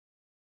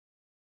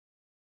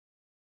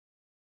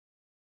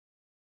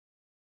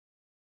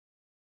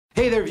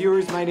Hey there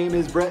viewers, my name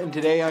is Brett and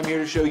today I'm here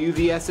to show you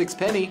the Essex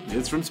penny.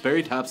 It's from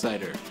Sperry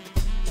Topsider.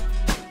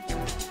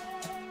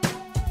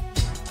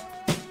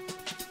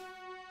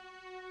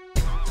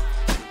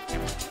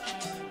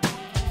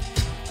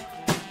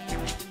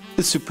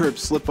 The superb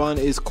slip-on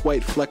is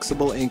quite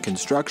flexible in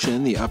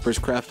construction. The upper is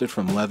crafted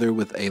from leather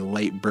with a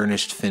light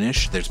burnished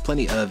finish. There's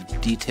plenty of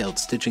detailed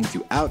stitching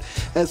throughout,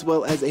 as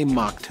well as a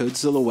mock-toed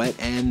silhouette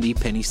and the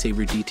penny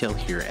saver detail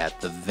here at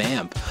the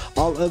vamp.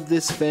 All of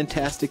this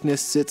fantasticness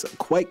sits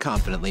quite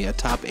confidently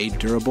atop a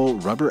durable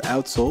rubber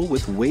outsole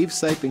with wave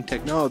siping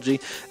technology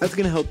that's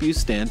going to help you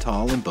stand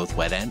tall in both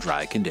wet and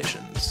dry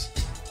conditions.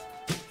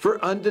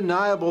 For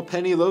undeniable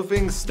penny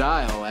loafing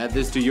style, add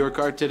this to your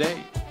cart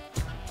today.